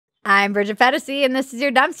I'm Bridget PHETASY, and this is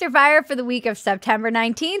your dumpster fire for the week of September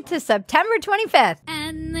 19th to September 25th.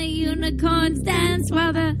 And the unicorns dance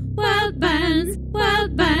while the world burns,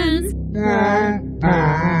 world burns. World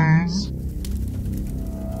burns.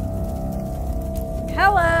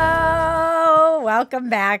 Hello!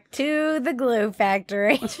 Welcome back to the Glue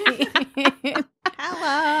Factory.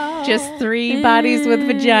 Hello. Just three bodies with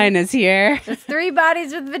vaginas here. Just three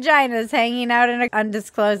bodies with vaginas hanging out in an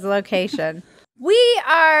undisclosed location. We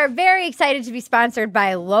are very excited to be sponsored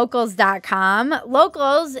by Locals.com.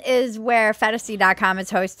 Locals is where PHETASY.com is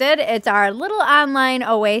hosted. It's our little online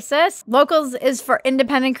oasis. Locals is for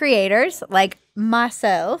independent creators like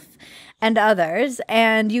myself and others,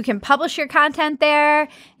 and you can publish your content there.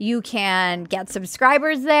 You can get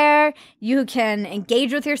subscribers there. You can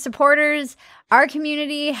engage with your supporters. Our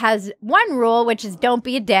community has one rule, which is don't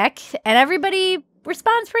be a dick, and everybody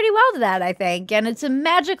responds pretty well to that, I think. And it's a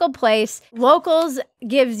magical place. Locals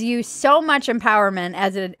gives you so much empowerment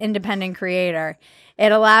as an independent creator.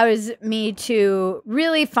 It allows me to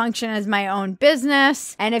really function as my own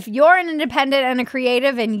business. And if you're an independent and a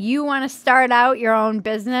creative and you want to start out your own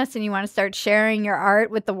business and you want to start sharing your art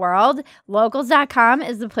with the world, Locals.com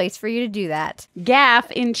is the place for you to do that. Gaff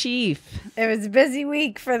in chief. It was a busy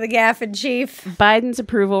week for the Gaff in chief. Biden's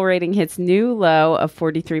approval rating hits new low of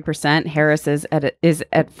 43%. Harris is at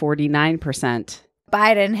 49%.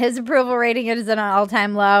 Biden, his approval rating is at an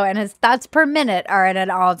all-time low, and his thoughts per minute are at an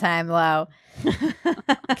all-time low.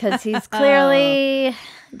 Because he's clearly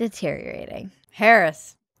deteriorating.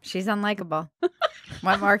 Harris, she's unlikable.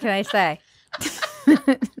 What more can I say?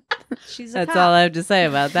 That's all I have to say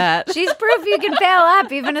about that. She's proof you can fail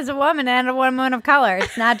up even as a woman and a woman of color.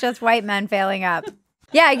 It's not just white men failing up.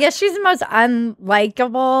 Yeah, I guess she's the most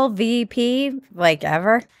unlikable VP like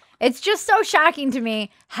ever. It's just so shocking to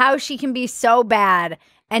me how she can be so bad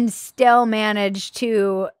and still manage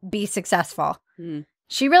to be successful.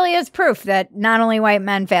 She really is proof that not only white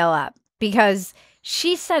men fail up, because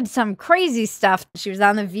she said some crazy stuff. She was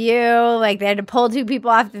on The View, like they had to pull two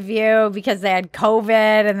people off The View because they had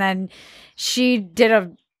COVID. And then she did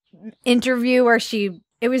a interview where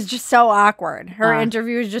it was just so awkward. Her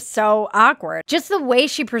interview was just so awkward. Just the way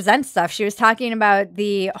she presents stuff. She was talking about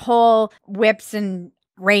the whole whips and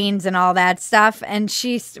reins and all that stuff. And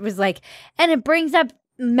she was like, and it brings up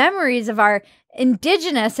memories of our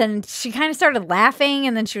indigenous, and she kind of started laughing,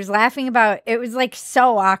 and then she was laughing about it. Was like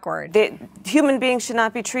so awkward. Human beings should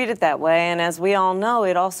not be treated that way, and as we all know,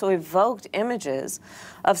 it also evoked images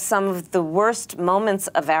of some of the worst moments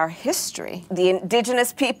of our history. The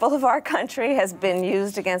indigenous people of our country has been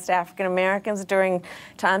used against African Americans during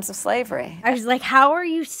times of slavery. I was like, how are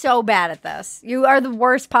you so bad at this? You are the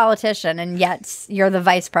worst politician, and yet you're the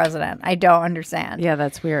vice president. I don't understand. Yeah,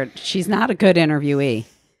 that's weird. She's not a good interviewee.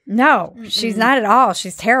 No, she's not at all.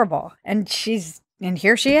 She's terrible. And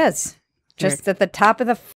here she is, just at the top of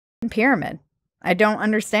the pyramid. I don't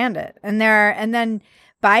understand it. And then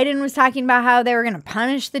Biden was talking about how they were going to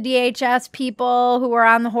punish the DHS people who were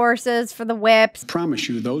on the horses for the whips. I promise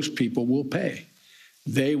you, those people will pay.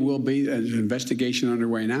 They will be an investigation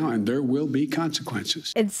underway now, and there will be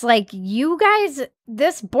consequences. It's like, you guys,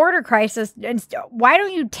 this border crisis, why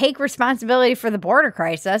don't you take responsibility for the border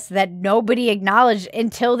crisis that nobody acknowledged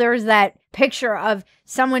until there was that picture of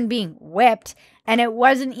someone being whipped? And it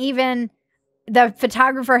wasn't even, the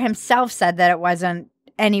photographer himself said that it wasn't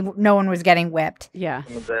no one was getting whipped. Yeah.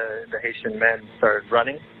 The Haitian men started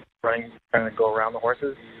running, trying to go around the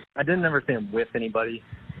horses. I didn't ever see him whip anybody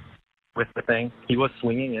with the thing. He was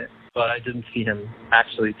swinging it, but I didn't see him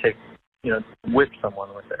actually whip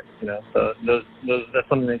someone with it, So that's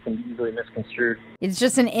something that can be easily misconstrued. It's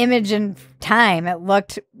just an image in time. It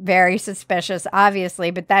looked very suspicious,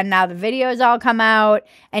 obviously, but then now the videos all come out,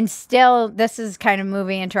 and still this is kind of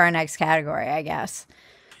moving into our next category, I guess.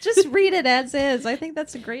 Just read it as is. I think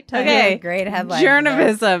that's a great title. Okay, great headline.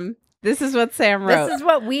 Journalism. This is what Sam wrote. This is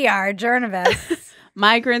what we are, journalists.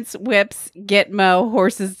 Migrants, whips, Gitmo,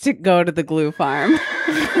 horses to go to the glue farm.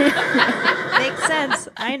 Makes sense.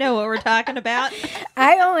 I know what we're talking about.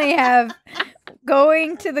 I only have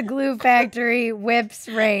going to the glue factory, whips,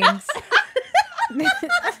 reins.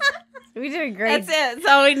 We did a great. That's it. That's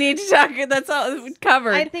all we need to talk. That's all we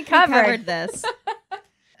covered. I think we covered this.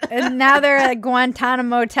 And now they're at Guantanamo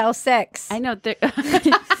Motel 6. I know. They're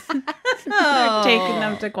taking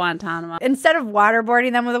them to Guantanamo. Instead of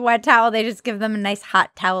waterboarding them with a wet towel, they just give them a nice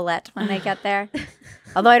hot towelette when they get there.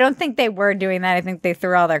 Although I don't think they were doing that. I think they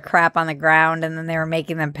threw all their crap on the ground and then they were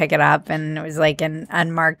making them pick it up. And it was like an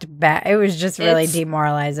unmarked bag. It was just really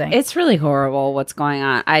demoralizing. It's really horrible what's going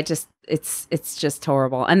on. It's just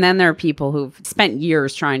horrible. And then there are people who've spent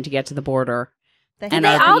years trying to get to the border And they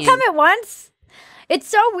are all being- come at once? It's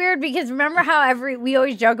so weird because remember how we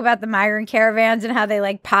always joke about the migrant caravans and how they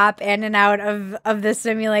like pop in and out of the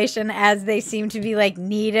simulation as they seem to be like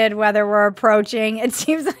needed, whether we're approaching. It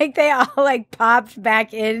seems like they all like popped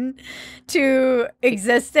back in to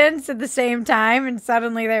existence at the same time, and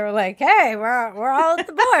suddenly they were like, "Hey, we're all at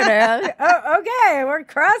the border. Oh, okay, we're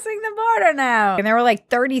crossing the border now." And there were like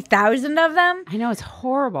 30,000 of them, I know, it's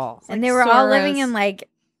horrible. and they were all living in like.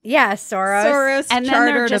 Yeah, Soros And then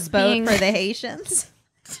they're chartered just a boat being- for the Haitians.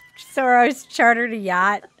 Soros chartered a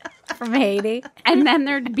yacht from Haiti. And then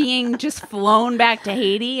they're being just flown back to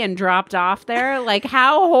Haiti and dropped off there. Like,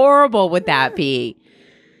 how horrible would that be?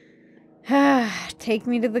 Take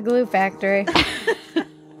me to the glue factory.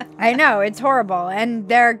 I know, it's horrible. And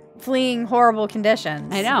they're fleeing horrible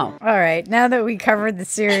conditions. I know. All right, now that we covered the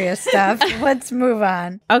serious stuff, let's move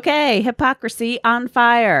on. Okay, hypocrisy on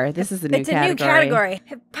fire. This is a new It's category. a new category.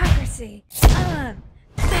 Hypocrisy on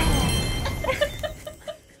fire.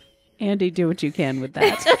 Andy, do what you can with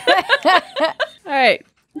that. All right.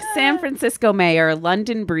 San Francisco Mayor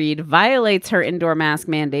London Breed violates her indoor mask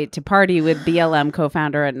mandate to party with BLM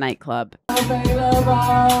co-founder at nightclub.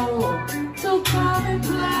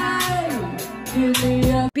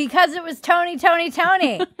 Because it was Toni,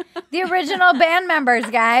 the original band members,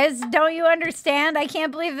 guys. Don't you understand? I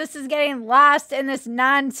can't believe this is getting lost in this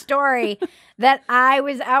non-story that I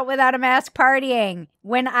was out without a mask partying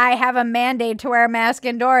when I have a mandate to wear a mask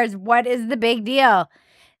indoors. What is the big deal?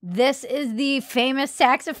 This is the famous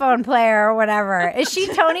saxophone player or whatever. Is she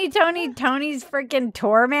Toni's freaking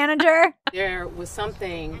tour manager? There was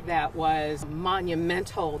something that was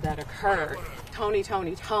monumental that occurred. Toni,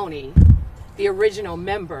 the original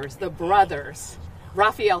members, the brothers,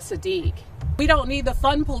 Raphael Sadiq. We don't need the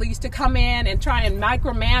fun police to come in and try and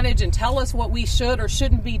micromanage and tell us what we should or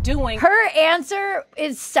shouldn't be doing. Her answer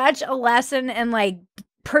is such a lesson in like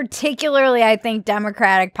particularly, I think,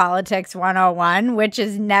 Democratic politics 101, which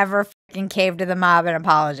is never fucking cave to the mob and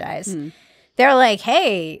apologize. They're like,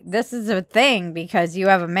 hey, this is a thing because you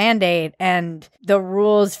have a mandate and the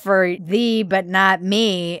rules for thee but not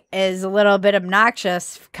me is a little bit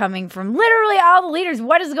obnoxious coming from literally all the leaders.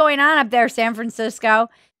 What is going on up there, San Francisco?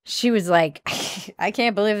 She was like, I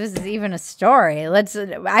can't believe this is even a story.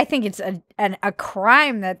 I think it's a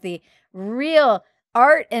crime that the real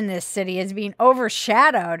art in this city is being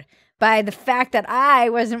overshadowed by the fact that I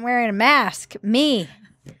wasn't wearing a mask. Me.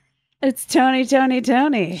 It's Toni.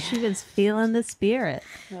 She was feeling the spirit.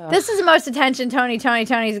 This is the most attention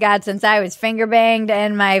Toni's got since I was finger banged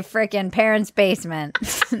in my freaking parents' basement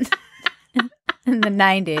in the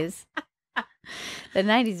 90s. The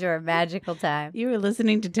 90s were a magical time. You were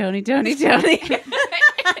listening to Toni.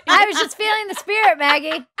 I was just feeling the spirit,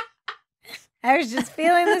 Maggie. I was just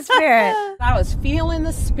feeling the spirit. I was feeling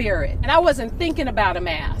the spirit, and I wasn't thinking about a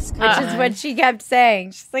mask. Which is what she kept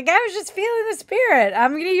saying. She's like, I was just feeling the spirit.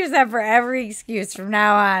 I'm going to use that for every excuse from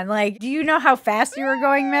now on. Like, do you know how fast you were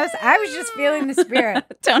going, miss? I was just feeling the spirit.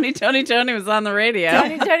 Toni was on the radio.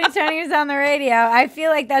 Toni was on the radio. I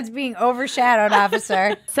feel like that's being overshadowed,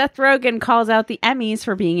 officer. Seth Rogen calls out the Emmys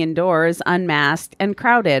for being indoors, unmasked, and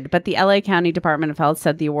crowded, but the LA County Department of Health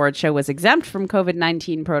said the award show was exempt from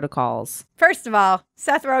COVID-19 protocols. First of all,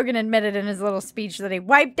 Seth Rogen admitted in his little speech that he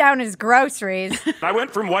wiped down his groceries. I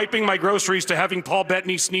went from wiping my groceries to having Paul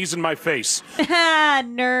Bettany sneeze in my face.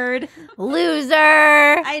 Nerd. Loser.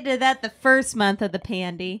 I did that the first month of the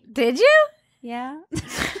pandy. Did you? Yeah.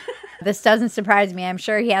 This doesn't surprise me. I'm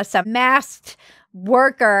sure he has some masked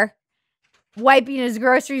worker wiping his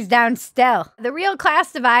groceries down still. The real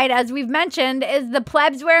class divide, as we've mentioned, is the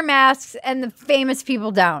plebs wear masks and the famous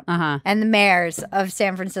people don't. And the mayors of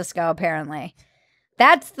San Francisco, apparently.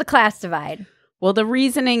 That's the class divide. Well, the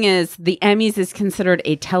reasoning is the Emmys is considered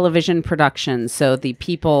a television production, so the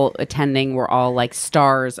people attending were all like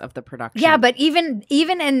stars of the production. Yeah, but even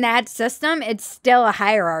in that system, it's still a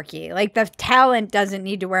hierarchy. Like the talent doesn't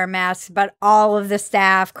need to wear masks, but all of the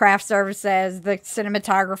staff, craft services, the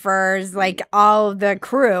cinematographers, like all of the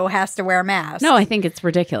crew has to wear masks. No, I think it's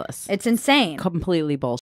ridiculous. It's insane. Completely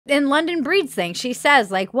bullshit. In London Breed's thing, she says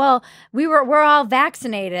like, well, we're all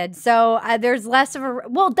vaccinated, so there's less of a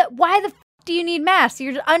why the do you need masks?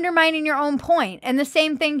 You're undermining your own point. And the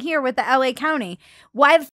same thing here with the LA County.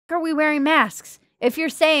 Why the are we wearing masks? If you're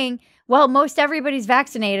saying, well, most everybody's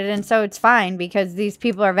vaccinated and so it's fine because these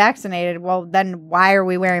people are vaccinated, well, then why are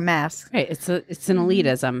we wearing masks? Right. It's an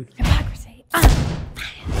elitism. Hypocrisy.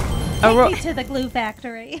 Take me to the glue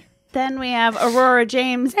factory. Then we have Aurora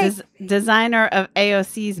James, designer of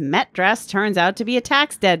AOC's Met dress, turns out to be a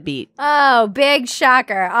tax deadbeat. Oh, big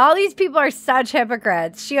shocker. All these people are such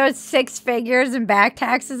hypocrites. She owes 6 figures in back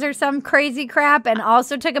taxes or some crazy crap, and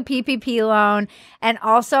also took a PPP loan, and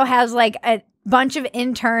also has like a bunch of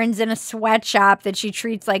interns in a sweatshop that she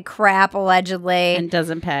treats like crap, allegedly. And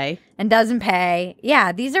doesn't pay.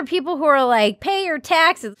 Yeah, these are people who are like, pay your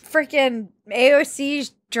taxes. Freaking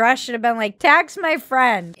AOC's dress should have been like, tax my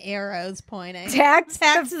friend. Arrows pointing. Tax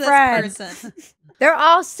the this friend. person. They're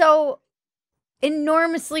all so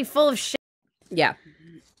enormously full of shit. Yeah.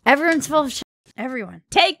 Everyone's full of shit. Everyone.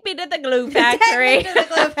 Take me to the glue factory. Take me to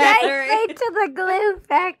the glue factory. Take me to the glue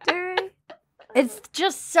factory. It's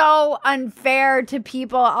just so unfair to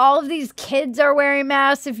people. All of these kids are wearing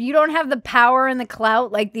masks. If you don't have the power and the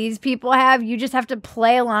clout like these people have, you just have to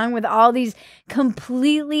play along with all these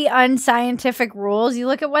completely unscientific rules. You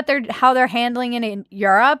look at how they're handling it in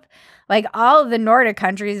Europe. Like, all of the Nordic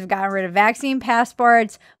countries have gotten rid of vaccine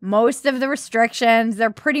passports, most of the restrictions.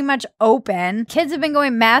 They're pretty much open. Kids have been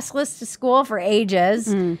going maskless to school for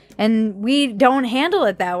ages, and we don't handle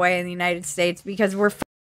it that way in the United States because we're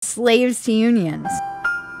slaves to unions.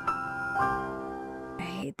 I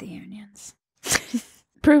hate the unions.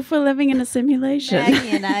 Proof we're living in a simulation. Maggie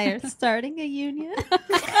and I are starting a union.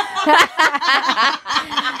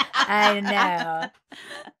 I know.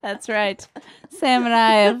 That's right. Sam and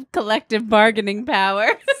I have collective bargaining power.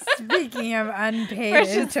 Speaking of unpaid We're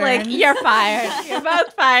just like, interns. you're fired. You're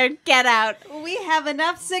both fired. Get out. We have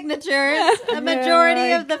enough signatures. A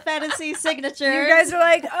majority of the PHETASY signatures. You guys are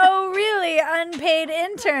like, oh, really? Unpaid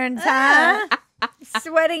interns, huh?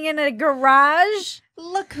 Sweating in a garage?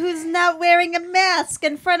 Look who's not wearing a mask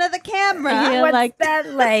in front of the camera. Yeah, What's like,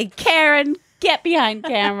 that like? Karen, get behind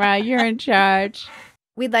camera. You're in charge.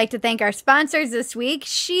 We'd like to thank our sponsors this week,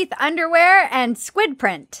 Sheath Underwear and Squid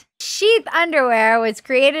Print. Sheath Underwear was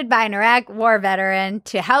created by an Iraq war veteran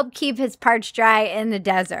to help keep his parts dry in the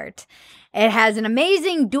desert. It has an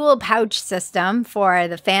amazing dual pouch system for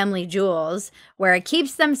the family jewels, where it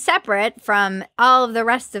keeps them separate from all of the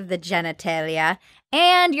rest of the genitalia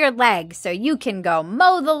and your legs, so you can go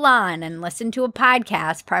mow the lawn and listen to a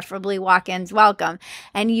podcast, preferably Walk-Ins Welcome,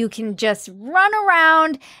 and you can just run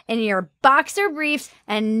around in your boxer briefs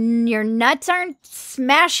and your nuts aren't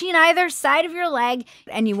smashing either side of your leg,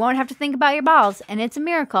 and you won't have to think about your balls, and it's a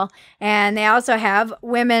miracle. And they also have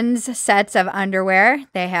women's sets of underwear.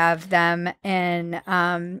 They have them in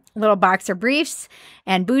little boxer briefs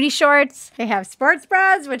and booty shorts. They have sports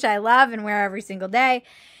bras, which I love and wear every single day.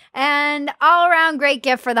 And all around great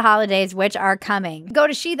gift for the holidays, which are coming. Go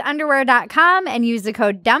to sheathunderwear.com and use the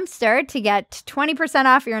code DUMPSTER to get 20%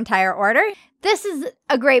 off your entire order. This is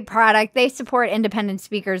a great product. They support independent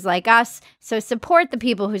speakers like us, so support the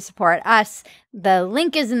people who support us. The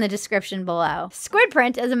link is in the description below. Squid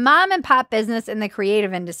Print is a mom and pop business in the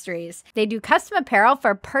creative industries. They do custom apparel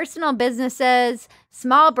for personal businesses,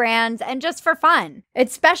 small brands, and just for fun. It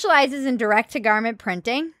specializes in direct-to-garment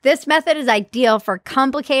printing. This method is ideal for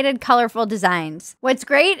complicated, colorful designs. What's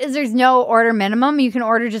great is there's no order minimum. You can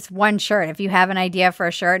order just one shirt. If you have an idea for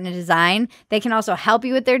a shirt and a design, they can also help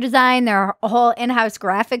you with their design. They're a whole in-house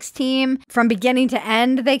graphics team. From beginning to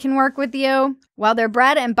end, they can work with you. While their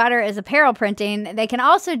bread and butter is apparel printing, they can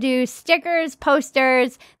also do stickers,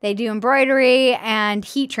 posters, they do embroidery, and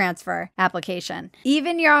heat transfer application.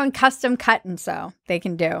 Even your own custom cut and sew, they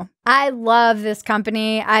can do. I love this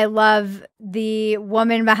company. I love the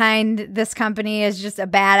woman behind this company is just a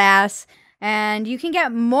badass. And you can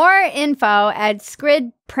get more info at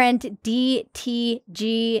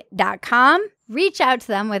squidprintdtg.com. Reach out to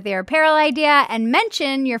them with your apparel idea and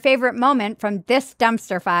mention your favorite moment from this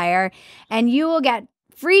dumpster fire, and you will get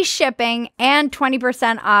free shipping and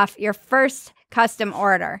 20% off your first custom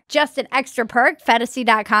order. Just an extra perk,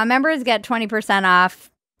 PHETASY.com members get 20% off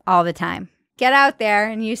all the time. Get out there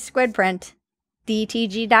and use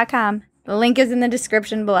squidprintdtg.com. The link is in the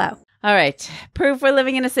description below. All right. Proof we're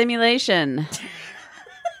living in a simulation.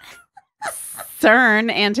 CERN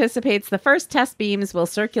anticipates the first test beams will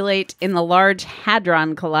circulate in the Large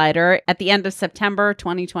Hadron Collider at the end of September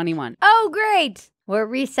 2021. Oh, great. We're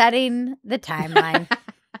resetting the timeline.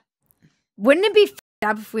 Wouldn't it be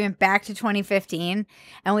up if we went back to 2015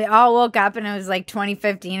 and we all woke up and it was like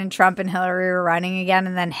 2015 and Trump and Hillary were running again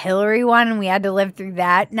and then Hillary won and we had to live through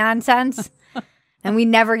that nonsense and we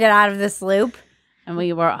never get out of this loop? And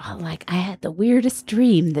we were all like, I had the weirdest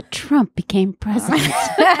dream that Trump became president.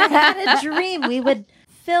 I had a dream we would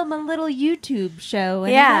film a little YouTube show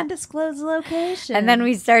in Yeah. an undisclosed location. And then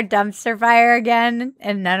we start dumpster fire again,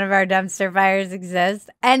 and none of our dumpster fires exist.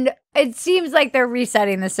 And it seems like they're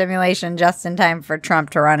resetting the simulation just in time for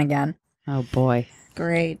Trump to run again. Oh, boy.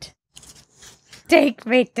 Great. Take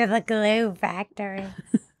me to the glue factory.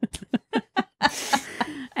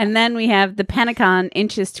 And then we have the Pentagon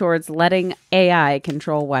inches towards letting AI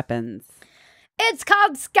control weapons. It's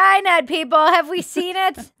called Skynet, people. Have we seen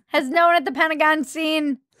it? Has no one at the Pentagon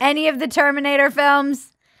seen any of the Terminator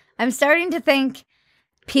films? I'm starting to think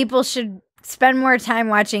people should spend more time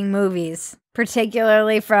watching movies,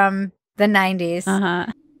 particularly from the 90s.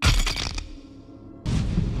 Uh-huh.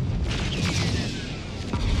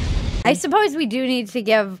 I suppose we do need to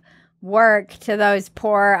give work to those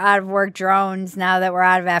poor out-of-work drones now that we're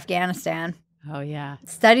out of Afghanistan. Oh, yeah.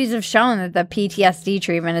 Studies have shown that the PTSD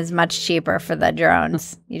treatment is much cheaper for the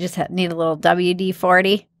drones. You just need a little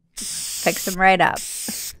WD-40, fix them right up.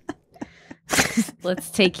 Let's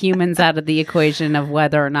take humans out of the equation of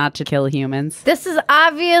whether or not to kill humans. This is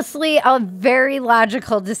obviously a very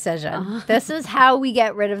logical decision. This is how we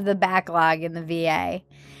get rid of the backlog in the VA.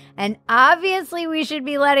 And obviously we should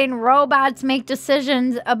be letting robots make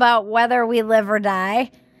decisions about whether we live or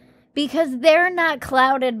die because they're not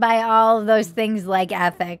clouded by all of those things like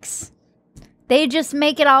ethics. They just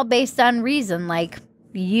make it all based on reason, like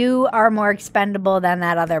you are more expendable than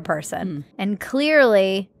that other person. And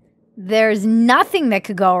clearly there's nothing that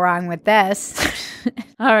could go wrong with this.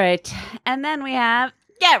 All right. And then we have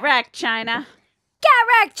Get Wrecked, China. Get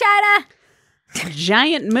wrecked, China!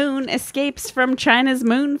 Giant moon escapes from China's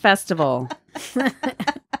moon festival.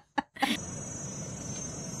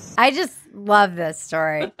 I just love this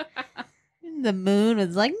story. The moon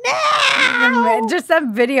was like, no! Just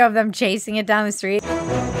some video of them chasing it down the street.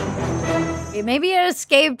 Maybe it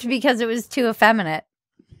escaped because it was too effeminate.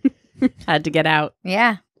 Had to get out.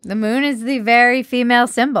 Yeah. The moon is the very female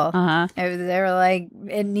symbol. Uh-huh. They were like,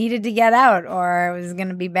 it needed to get out or it was going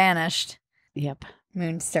to be banished. Yep.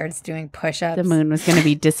 Moon starts doing push-ups. The moon was going to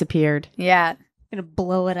be disappeared. Yeah. Gonna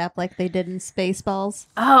blow it up like they did in Spaceballs.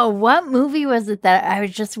 Oh, what movie was it that I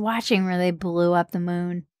was just watching where they blew up the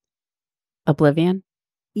moon? Oblivion.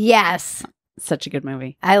 Yes. Such a good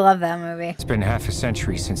movie. I love that movie. It's been half a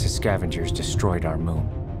century since the scavengers destroyed our moon.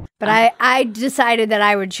 But I decided that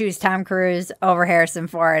I would choose Tom Cruise over Harrison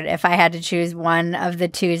Ford if I had to choose one of the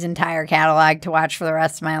two's entire catalog to watch for the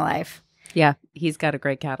rest of my life. Yeah, he's got a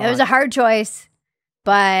great catalog. It was a hard choice,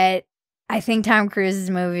 but I think Tom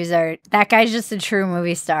Cruise's movies are... That guy's just a true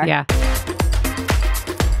movie star. Yeah.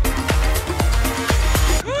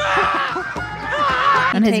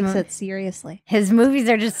 And He takes it seriously. His movies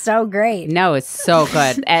are just so great. No, it's so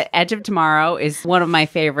good. Edge of Tomorrow is one of my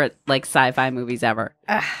favorite like sci-fi movies ever.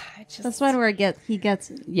 That's one where he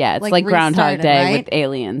gets Yeah, it's like Groundhog restarted, Day right? with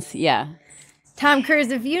aliens. Yeah. Tom Cruise,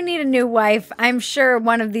 if you need a new wife, I'm sure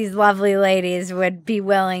one of these lovely ladies would be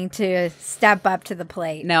willing to step up to the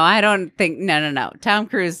plate. No, I don't think. No. Tom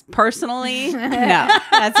Cruise, personally, no.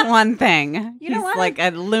 That's one thing. He's like a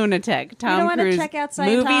lunatic. Tom don't Cruise, wanna check out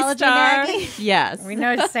movie Scientology, star. Maggie? Yes, We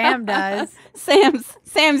know Sam does.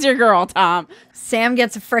 Sam's your girl, Tom. Sam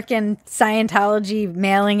gets a frickin' Scientology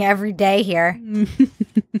mailing every day here.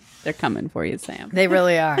 They're coming for you, Sam. They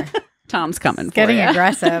really are. Tom's coming for Getting you.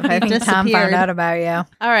 aggressive. I think Tom found out about you.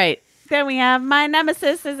 All right. Then we have my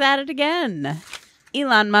nemesis is at it again.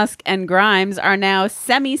 Elon Musk and Grimes are now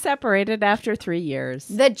semi-separated after 3 years.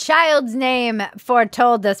 The child's name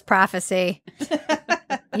foretold this prophecy.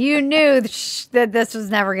 You knew that this was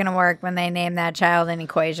never going to work when they named that child an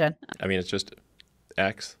equation. I mean, it's just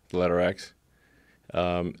X, the letter X.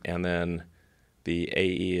 And then the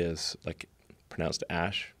AE is like pronounced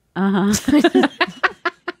Ash. Uh-huh.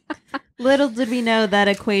 Little did we know that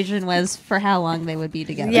equation was for how long they would be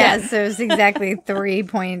together. Yes, it was exactly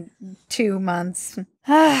 3.2 months.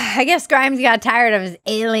 I guess Grimes got tired of his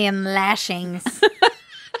alien lashings.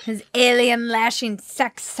 His alien lashing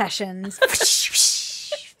sex sessions.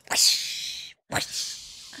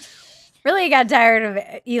 Really got tired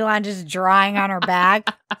of Elon just drawing on her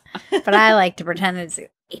back. But I like to pretend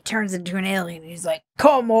he turns into an alien. He's like,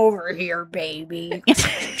 come over here, baby.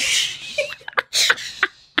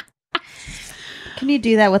 Can you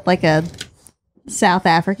do that with like a South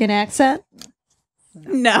African accent?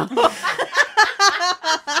 No.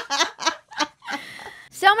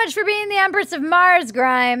 So much for being the Empress of Mars,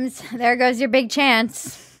 Grimes. There goes your big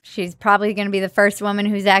chance. She's probably going to be the first woman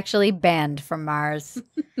who's actually banned from Mars.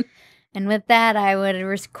 And with that, I would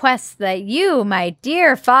request that you, my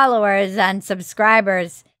dear followers and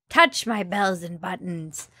subscribers, touch my bells and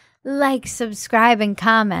buttons. Like, subscribe, and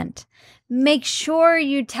comment. Make sure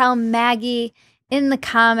you tell Maggie in the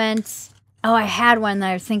comments. Oh, I had one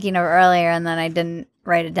that I was thinking of earlier, and then I didn't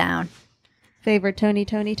write it down. Favorite Toni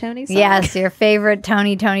song? Yes, your favorite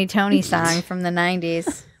Toni song from the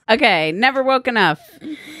 90s. Okay, Never Woke Enough.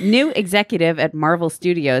 New executive at Marvel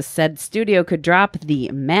Studios said studio could drop the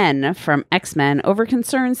men from X-Men over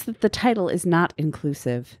concerns that the title is not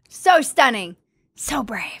inclusive. So stunning. So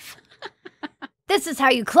brave. This is how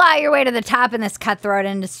you claw your way to the top in this cutthroat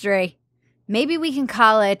industry. Maybe we can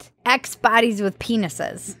call it X bodies with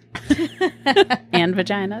penises. And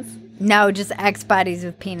vaginas? No, just X bodies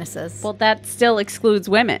with penises. Well, that still excludes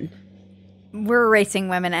women. We're erasing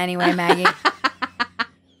women anyway, Maggie.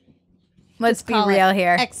 Let's be real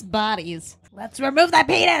here. X bodies. Let's remove that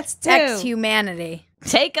penis too. X humanity.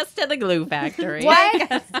 Take us to the glue factory. Why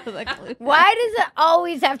does it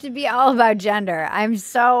always have to be all about gender? I'm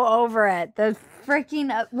so over it. The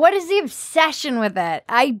freaking what is the obsession with it?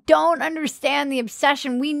 I don't understand the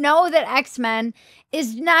obsession. We know that X-Men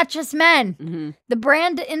is not just men. Mm-hmm. The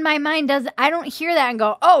brand in my mind I don't hear that and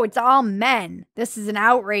go, oh, it's all men. This is an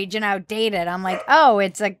outrage and outdated. I'm like, oh,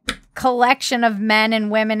 it's a collection of men and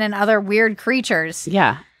women and other weird creatures.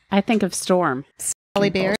 Yeah. I think of Storm. Halle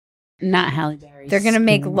Berry. Not Halle Berry. They're going to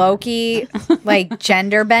make Loki like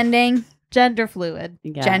gender bending. Gender fluid.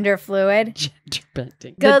 Yeah. Gender fluid. Gender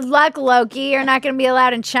bending. Good luck, Loki. You're not going to be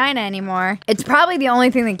allowed in China anymore. It's probably the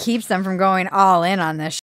only thing that keeps them from going all in on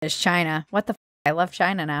this is China. What the I love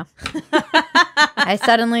China now. I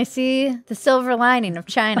suddenly see the silver lining of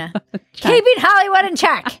China. Keeping Hollywood in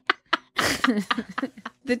check.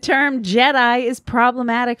 The term Jedi is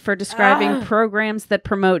problematic for describing programs that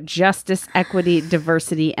promote justice, equity,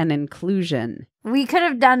 diversity, and inclusion. We could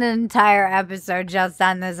have done an entire episode just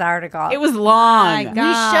on this article. It was long. We should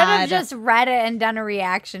have just read it and done a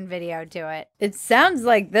reaction video to it. It sounds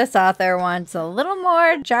like this author wants a little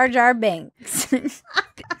more Jar Jar Binks.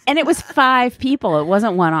 And it was 5 people. It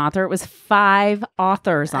wasn't one author. It was 5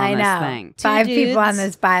 authors on this thing. 5 people on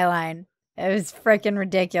this byline. It was freaking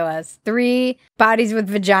ridiculous. 3 bodies with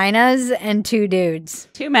vaginas and 2 dudes.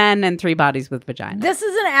 2 men and 3 bodies with vaginas. This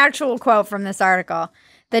is an actual quote from this article.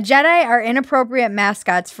 The Jedi are inappropriate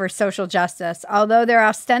mascots for social justice. Although they're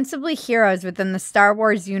ostensibly heroes within the Star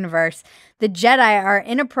Wars universe, the Jedi are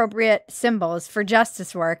inappropriate symbols for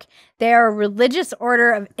justice work. They are a religious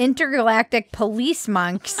order of intergalactic police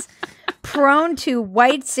monks prone to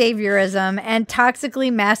white saviorism and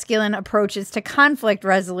toxically masculine approaches to conflict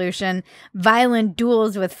resolution, violent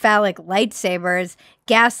duels with phallic lightsabers,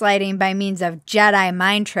 gaslighting by means of Jedi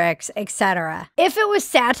mind tricks, etc. If it was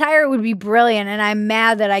satire, it would be brilliant, and I'm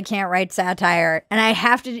mad that I can't write satire.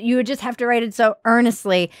 And you would just have to write it so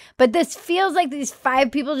earnestly. But this feels like these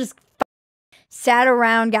 5 people just sat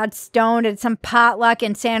around, got stoned at some potluck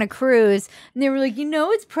in Santa Cruz, and they were like,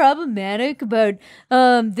 it's problematic about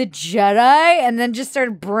the Jedi, and then just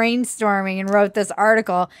started brainstorming and wrote this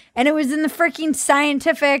article. And it was in the freaking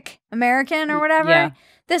Scientific American or whatever. Yeah.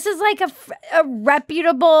 This is like a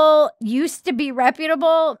reputable, used to be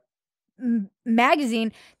reputable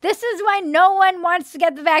magazine. This is why no one wants to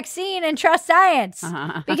get the vaccine and trust science.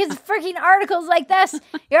 Because freaking articles like this,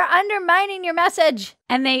 you're undermining your message.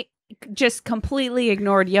 And they just completely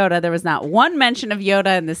ignored Yoda. There was not one mention of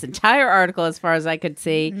Yoda in this entire article as far as I could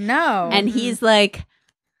see. No. And he's like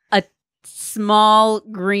a small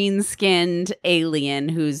green-skinned alien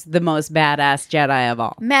who's the most badass Jedi of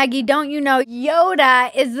all. Maggie, don't you know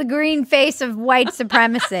Yoda is the green face of white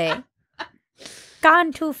supremacy?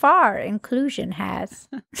 Gone too far, inclusion has.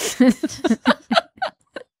 This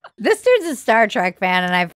dude's a Star Trek fan,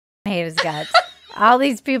 and I hate his guts. All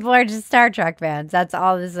these people are just Star Trek fans. That's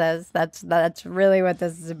all this is. That's really what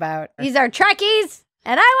this is about. These are Trekkies,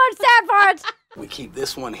 and I won't stand for it. We keep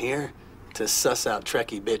this one here to suss out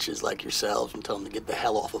Trekkie bitches like yourselves and tell them to get the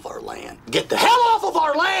hell off of our land. Get the hell off of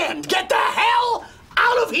our land! Get the hell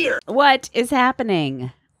out of here! What is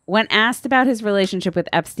happening? When asked about his relationship with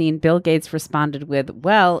Epstein, Bill Gates responded with,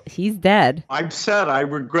 well, he's dead. I've said I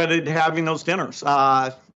regretted having those dinners,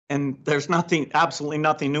 and there's absolutely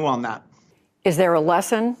nothing new on that. Is there a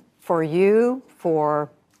lesson for you,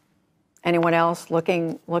 for anyone else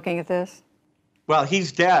looking at this? Well,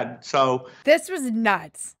 he's dead, so... This was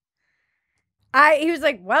nuts. He was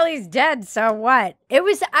like, well, he's dead, so what? It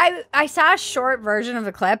was, I saw a short version of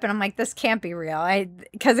the clip, and I'm like, this can't be real,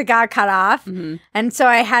 because it got cut off. Mm-hmm. And so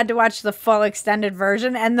I had to watch the full extended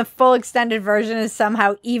version, and the full extended version is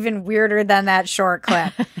somehow even weirder than that short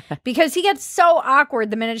clip. Because he gets so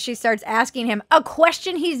awkward the minute she starts asking him a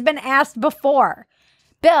question he's been asked before.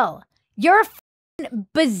 Bill, you're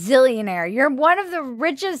bazillionaire. You're one of the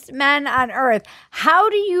richest men on earth. How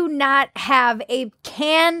do you not have a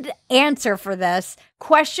canned answer for this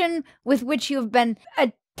question with which you've been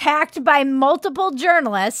attacked by multiple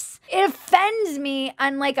journalists? It offends me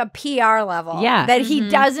on like a PR level. Yeah. That he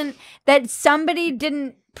doesn't, that somebody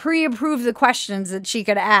didn't pre-approve the questions that she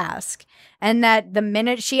could ask. And that the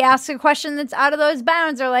minute she asks a question that's out of those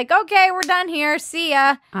bounds, they're like, okay, we're done here. See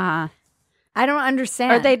ya. I don't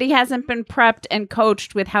understand. Or that he hasn't been prepped and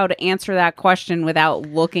coached with how to answer that question without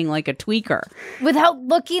looking like a tweaker. Without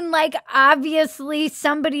looking like obviously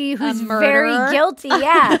somebody who's very murderer? guilty.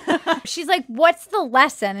 Yeah. She's like, what's the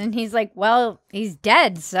lesson? And he's like, well, he's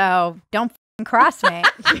dead, so don't f***ing cross me.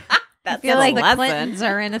 That's feel like like the Clintons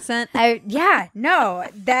are innocent.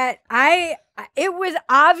 It was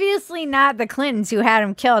obviously not the Clintons who had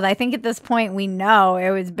him killed. I think at this point we know it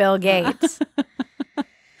was Bill Gates.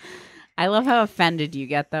 I love how offended you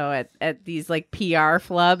get, though, at these, like, PR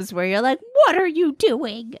flubs where you're like, what are you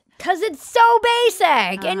doing? Because it's so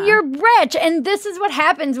basic and you're rich. And this is what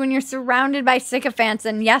happens when you're surrounded by sycophants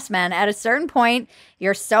and yes men. At a certain point,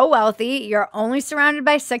 you're so wealthy, you're only surrounded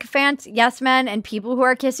by sycophants, yes men, and people who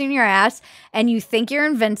are kissing your ass, and you think you're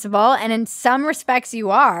invincible. And in some respects,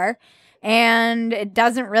 you are. And it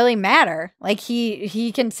doesn't really matter. Like,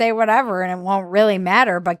 he can say whatever and it won't really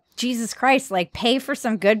matter. But Jesus Christ, like, pay for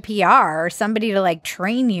some good PR or somebody to, like,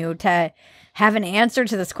 train you to have an answer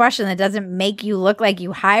to this question that doesn't make you look like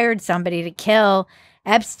you hired somebody to kill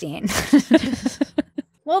Epstein.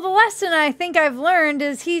 Well, the lesson I think I've learned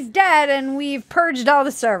is he's dead and we've purged all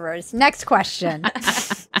the servers. Next question.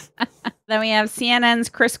 Then we have CNN's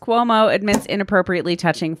Chris Cuomo admits inappropriately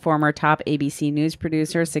touching former top ABC News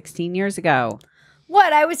producer 16 years ago.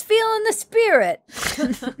 What? I was feeling the spirit.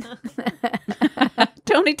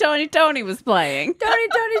 Toni was playing.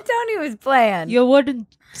 Toni was playing. You wouldn't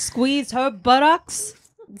squeeze her buttocks?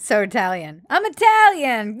 So Italian. I'm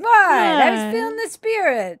Italian. What? I was feeling the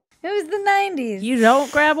spirit. It was the 90s. You don't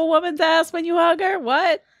grab a woman's ass when you hug her?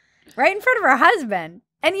 What? Right in front of her husband.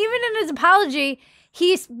 And even in his apology,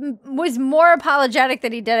 he was more apologetic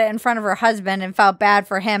that he did it in front of her husband and felt bad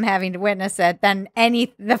for him having to witness it than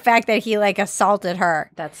the fact that he like assaulted her.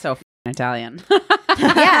 That's so Italian.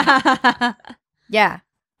 Yeah. Yeah.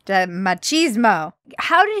 The machismo.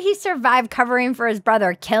 How did he survive covering for his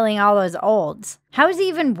brother, killing all those olds? How is he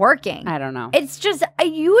even working? I don't know. It's just,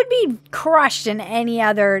 you would be crushed in any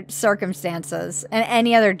other circumstances and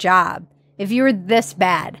any other job if you were this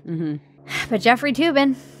bad. Mm-hmm. But Jeffrey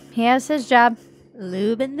Toobin, he has his job.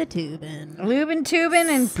 Lubin the Tubin. Lubin Toobin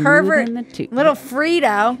and pervert little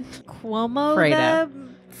Frito. Cuomo.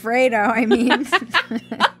 Fredo, I mean.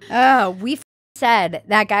 Oh, we said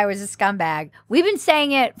that guy was a scumbag. We've been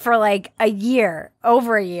saying it for like a year,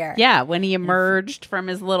 over a year. Yeah, when he emerged from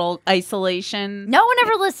his little isolation. No one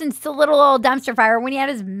ever listens to little old dumpster fire. When he had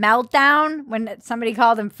his meltdown, when somebody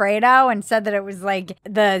called him Fredo and said that it was like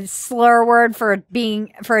the slur word for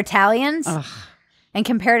Italians. Ugh. And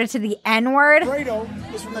compared it to the N-word. Fredo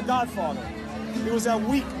is from The Godfather. He was a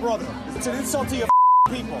weak brother. It's an insult to your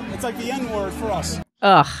people. It's like the N-word for us.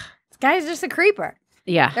 Ugh. This guy's just a creeper.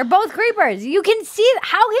 Yeah. They're both creepers. You can see,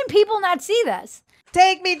 how can people not see this?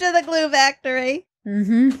 Take me to the glue factory.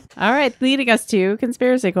 Mm-hmm. All right, leading us to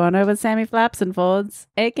Conspiracy Corner with Sammy Flaps and Folds,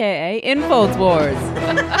 a.k.a. Infolds Wars.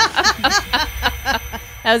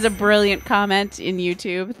 That was a brilliant comment in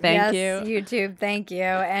YouTube. Thank you. YouTube, thank you.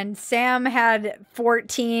 And Sam had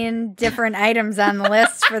 14 different items on the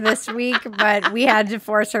list for this week, but we had to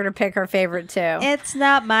force her to pick her favorite two. It's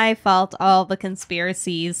not my fault all the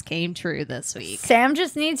conspiracies came true this week. Sam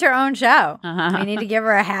just needs her own show. We need to give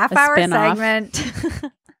her a half-hour segment.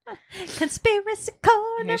 Conspiracy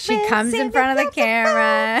Corner. Here she comes in front of the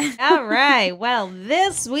camera. All right. Well,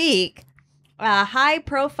 this week, a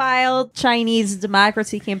high-profile Chinese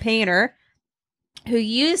democracy campaigner who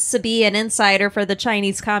used to be an insider for the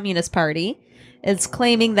Chinese Communist Party is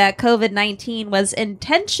claiming that COVID-19 was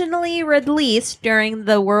intentionally released during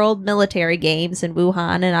the World Military Games in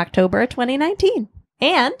Wuhan in October 2019.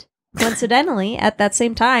 And, coincidentally, at that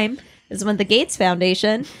same time is when the Gates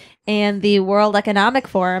Foundation and the World Economic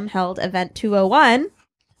Forum held Event 201,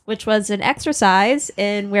 which was an exercise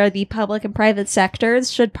in where the public and private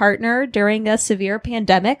sectors should partner during a severe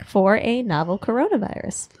pandemic for a novel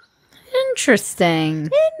coronavirus. Interesting.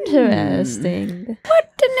 What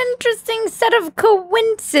an interesting set of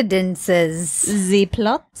coincidences. The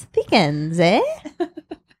plot thickens, eh?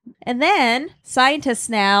 And then scientists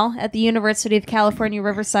now at the University of California,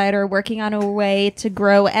 Riverside are working on a way to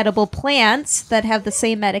grow edible plants that have the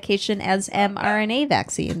same medication as mRNA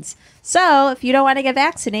vaccines. So if you don't want to get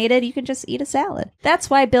vaccinated, you can just eat a salad. That's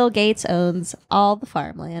why Bill Gates owns all the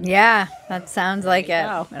farmland. Yeah, that sounds like it.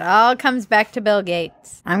 It all comes back to Bill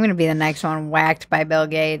Gates. I'm going to be the next one whacked by Bill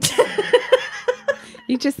Gates.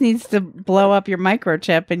 He just needs to blow up your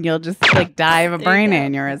microchip and you'll just like die of a brain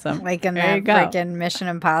aneurysm. Like in There you that go. freaking Mission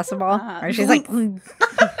Impossible. Where she's like,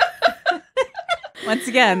 Once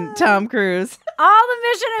again, Tom Cruise. all the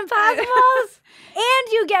Mission Impossibles,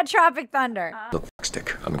 and you get Tropic Thunder. Look,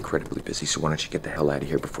 stick, I'm incredibly busy, so why don't you get the hell out of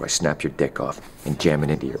here before I snap your dick off and jam it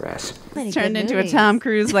into your ass? It's turned into a Tom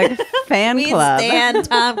Cruise like fan club. We stand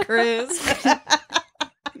Tom Cruise.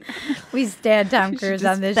 We stand Tom Cruise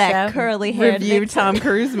on this that show. curly hair. Review Tom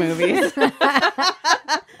Cruise movies.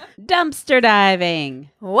 Dumpster diving.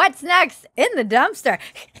 What's next in the dumpster?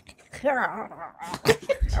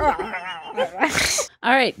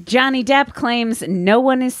 All right, Johnny Depp claims no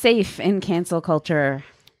one is safe in cancel culture.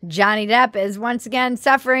 Johnny Depp is once again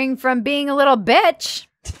suffering from being a little bitch.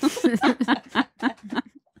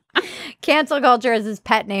 Cancel culture is his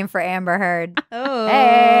pet name for Amber Heard. Oh.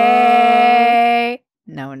 Hey!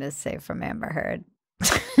 No one is safe from Amber Heard.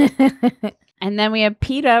 And then we have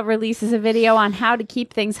PETA releases a video on how to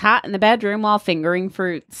keep things hot in the bedroom while fingering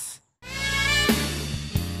fruits.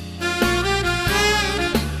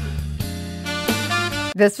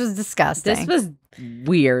 This was disgusting. This was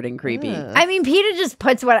weird and creepy. I mean, PETA just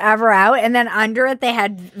puts whatever out, and then under it, they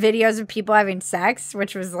had videos of people having sex,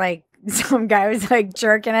 which was like some guy was like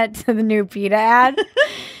jerking it to the new PETA ad.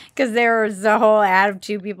 Because there was a whole ad of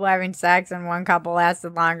two people having sex, and one couple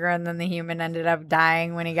lasted longer, and then the human ended up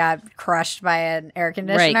dying when he got crushed by an air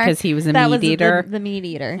conditioner. Right, because he was a That meat was eater. the meat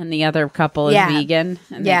eater. And the other couple is vegan,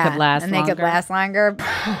 and they could last longer. And they could last longer.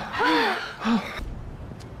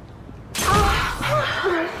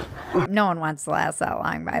 No one wants to last that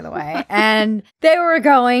long, by the way. And they were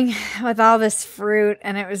going with all this fruit,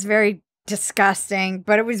 and it was very disgusting,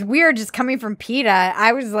 but it was weird just coming from PETA.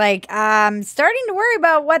 I was like, starting to worry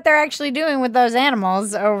about what they're actually doing with those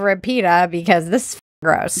animals over at PETA because this is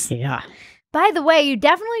gross. Yeah. By the way, you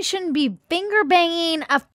definitely shouldn't be finger banging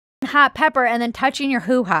a hot pepper and then touching your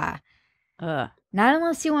hoo-ha. Not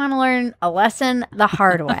unless you want to learn a lesson the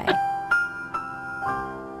hard way.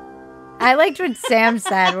 I liked what Sam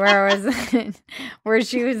said, where it was, where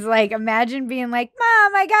she was like, "Imagine being like,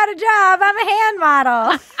 Mom, I got a job. I'm a hand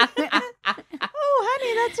model." Oh,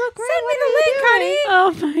 honey, that's so great. Send me the link, honey.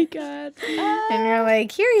 Oh my god! And you're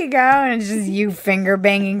like, "Here you go," and it's just you finger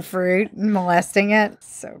banging fruit and molesting it.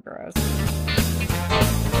 So gross.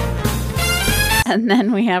 And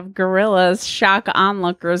then we have gorillas shock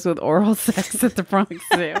onlookers with oral sex at the Bronx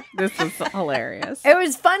Zoo. This is hilarious. It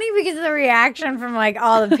was funny because of the reaction from like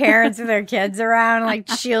all the parents with their kids around, like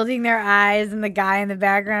shielding their eyes, and the guy in the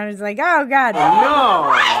background is like, "Oh God,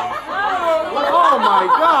 No! Oh my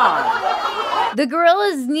God! The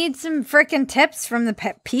gorillas need some freaking tips from the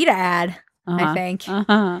PETA ad." I think.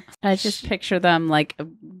 I just picture them like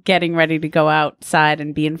getting ready to go outside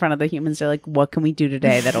and be in front of the humans. They're like, what can we do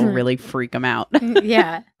today that'll really freak them out?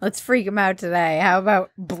 Yeah, let's freak them out today. How about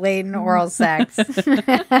blatant oral sex?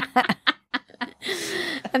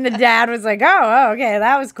 And the dad was like, oh, okay,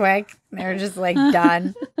 that was quick. They were just like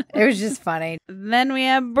done. It was just funny. Then we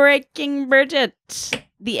have Breaking Bridget.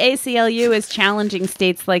 The ACLU is challenging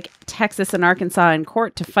states like Texas and Arkansas in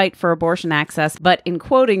court to fight for abortion access. But in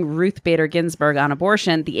quoting Ruth Bader Ginsburg on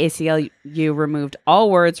abortion, the ACLU removed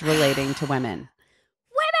all words relating to women.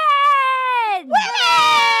 Women!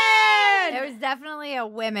 It was definitely a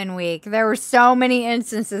women week. There were so many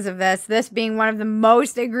instances of this being one of the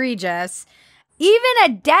most egregious. Even a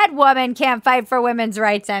dead woman can't fight for women's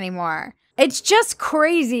rights anymore. It's just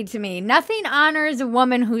crazy to me. Nothing honors a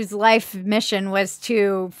woman whose life mission was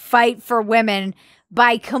to fight for women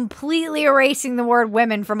by completely erasing the word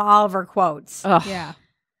women from all of her quotes. Ugh. Yeah.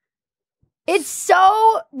 It's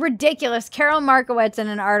so ridiculous. Carol Markowitz in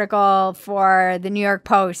an article for the New York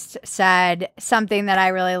Post said something that I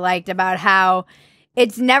really liked about how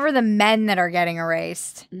it's never the men that are getting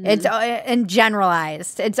erased. It's and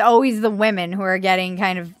generalized. It's always the women who are getting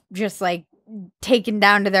kind of just like taken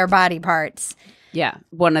down to their body parts. Yeah.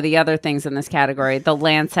 One of the other things in this category, the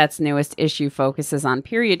Lancet's newest issue focuses on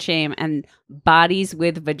period shame and bodies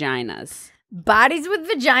with vaginas. Bodies with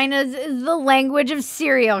vaginas is the language of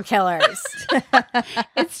serial killers.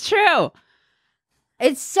 It's true.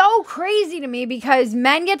 It's so crazy to me because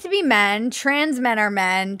men get to be men, trans men are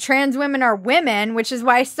men, trans women are women, which is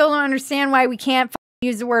why I still don't understand why we can't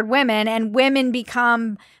use the word women, and women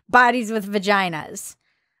become bodies with vaginas.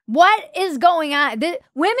 What is going on?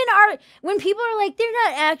 Women are, when people are like, they're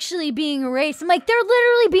not actually being erased. I'm like, they're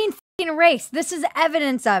literally being f***ing erased. This is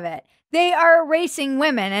evidence of it. They are erasing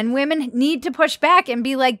women, and women need to push back and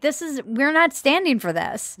be like, we're not standing for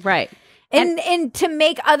this. Right. And to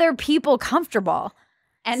make other people comfortable.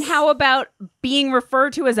 And how about being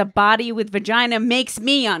referred to as a body with vagina makes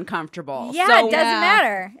me uncomfortable? Yeah, it doesn't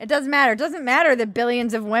matter. It doesn't matter. It doesn't matter that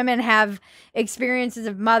billions of women have experiences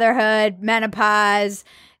of motherhood, menopause,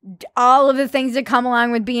 all of the things that come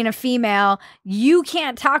along with being a female. You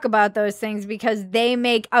can't talk about those things because they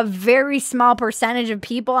make a very small percentage of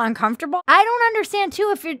people uncomfortable. I don't understand,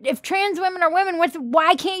 too, if trans women are women,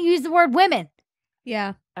 why can't you use the word women?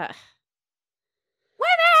 Yeah. Women!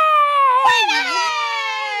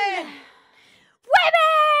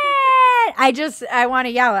 I want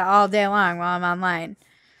to yell it all day long while I'm online.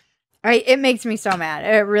 It makes me so mad.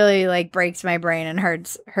 It really like breaks my brain and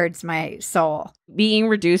hurts my soul. Being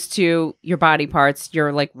reduced to your body parts,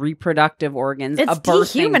 your like reproductive organs, it's a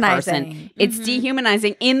birthing dehumanizing. Person. It's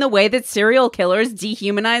dehumanizing in the way that serial killers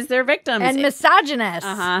dehumanize their victims. And misogynist.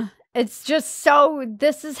 It's just so,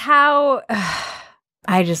 this is how,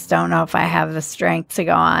 I just don't know if I have the strength to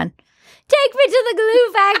go on. Take me to the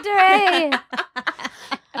glue factory.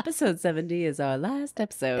 Episode 70 is our last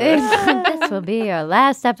episode. This will be our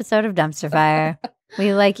last episode of Dumpster Fire.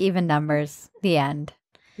 We like even numbers. The end.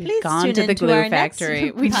 Please gone tune to the into glue our factory.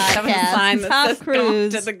 next We just have a podcast, sign that Top says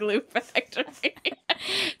Cruise. gone to the glue factory.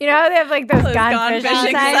 You know how they have like those gone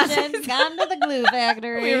fishing signs? Gone to the glue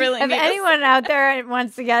factory. We really If need anyone out there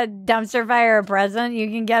wants to get Dumpster Fire a present, you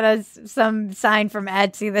can get us some sign from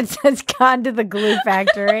Etsy that says gone to the glue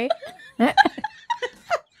factory.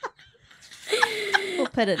 We'll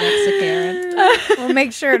put it next to Karen. We'll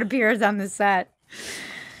make sure it appears on the set.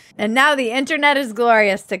 And now the internet is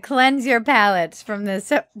glorious to cleanse your palates from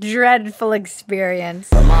this dreadful experience.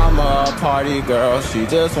 Her mama a party girl, she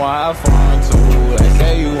just want to have fun too. They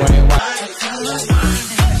say you ain't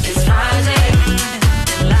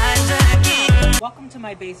Welcome to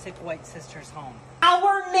my basic white sister's home.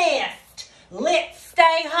 Our nest. Let's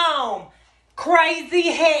stay home.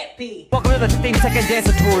 Crazy happy. Welcome to the 15-second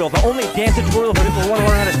dance tutorial, the only dance tutorial for people who want to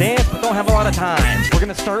learn how to dance but don't have a lot of time. We're going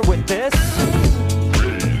to start with this,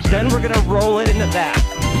 then we're going to roll it into that.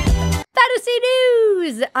 Fantasy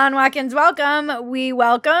News! On Watkins Welcome, we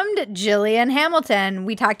welcomed Jillian Hamilton.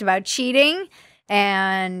 We talked about cheating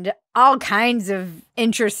and all kinds of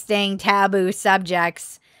interesting taboo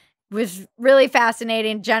subjects. Was really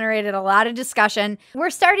fascinating, generated a lot of discussion. We're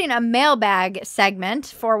starting a mailbag segment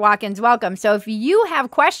for Walk-Ins Welcome. So if you have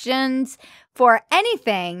questions for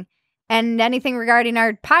anything and anything regarding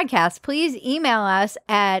our podcast, please email us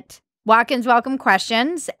at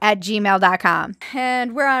walkinswelcomequestions@gmail.com.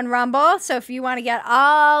 And we're on Rumble. So if you want to get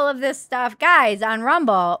all of this stuff, guys, on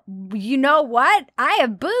Rumble, you know what? I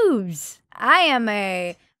have boobs. I am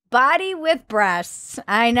a body with breasts.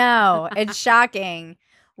 I know. It's shocking.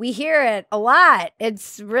 We hear it a lot.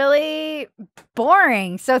 It's really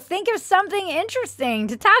boring. So think of something interesting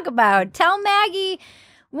to talk about. Tell Maggie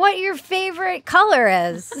what your favorite color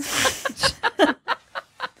is.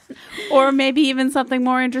 Or maybe even something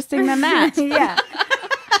more interesting than that. Yeah.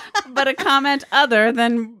 But a comment other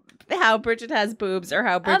than how Bridget has boobs or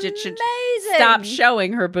how Bridget should stop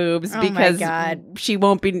showing her boobs because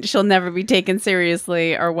she'll never be taken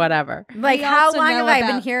seriously or whatever. Like, how long have I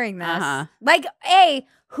been hearing this? Like,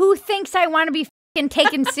 who thinks I want to be fucking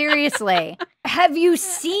taken seriously? Have you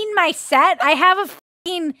seen my set? I have a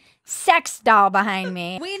fucking sex doll behind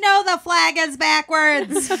me. We know the flag is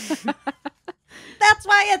backwards. That's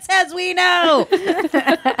why it says we know.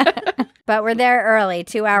 But we're there early,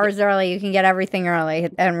 2 hours early. You can get everything early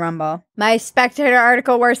and Rumble. My Spectator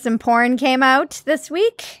article, Worse Than Porn, came out this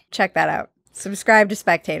week. Check that out. Subscribe to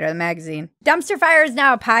Spectator, the magazine. Dumpster Fire is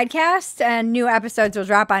now a podcast, and new episodes will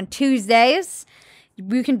drop on Tuesdays.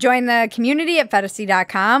 You can join the community at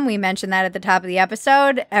PHETASY.com. We mentioned that at the top of the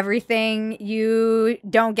episode. Everything you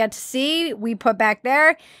don't get to see, we put back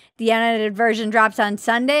there. The unedited version drops on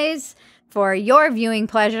Sundays for your viewing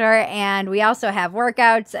pleasure. And we also have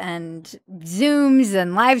workouts and Zooms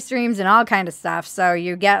and live streams and all kind of stuff. So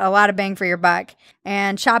you get a lot of bang for your buck.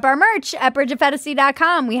 And shop our merch at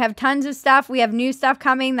BridgetPhetacy.com. We have tons of stuff. We have new stuff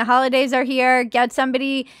coming. The holidays are here. Get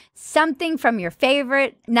somebody something from your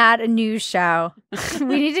favorite, not a news show. We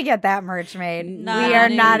need to get that merch made. We are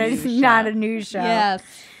not a news show. Yes.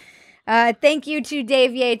 Thank you to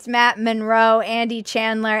Dave Yates, Matt Monroe, Andy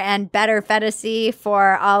Chandler, and Better Fantasy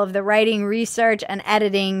for all of the writing, research, and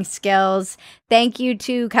editing skills. Thank you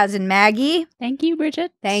to Cousin Maggie. Thank you,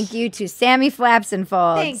 Bridget. Thank you to Sammy Flaps and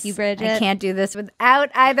Folds. Thank you, Bridget. I can't do this without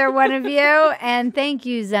either one of you. And thank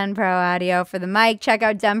you, Zen Pro Audio, for the mic. Check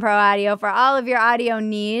out Zen Pro Audio for all of your audio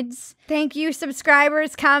needs. Thank you,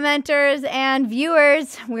 subscribers, commenters, and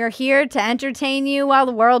viewers. We're here to entertain you while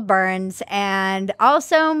the world burns and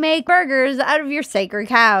also make burgers out of your sacred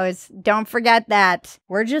cows. Don't forget that.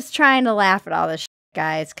 We're just trying to laugh at all this shit,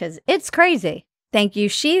 guys, because it's crazy. Thank you,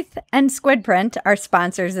 Sheath and Squidprint, our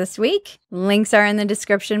sponsors this week. Links are in the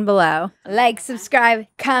description below. Like, subscribe,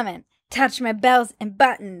 comment, touch my bells and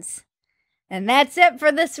buttons. And that's it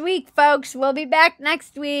for this week, folks. We'll be back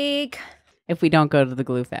next week. If we don't go to the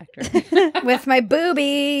glue factory. With my boobies.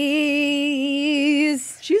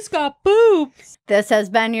 She's got boobs. This has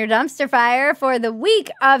been your dumpster fire for the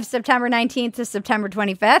week of September 19th to September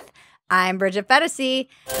 25th. I'm Bridget PHETASY.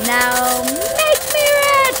 Now make me ready.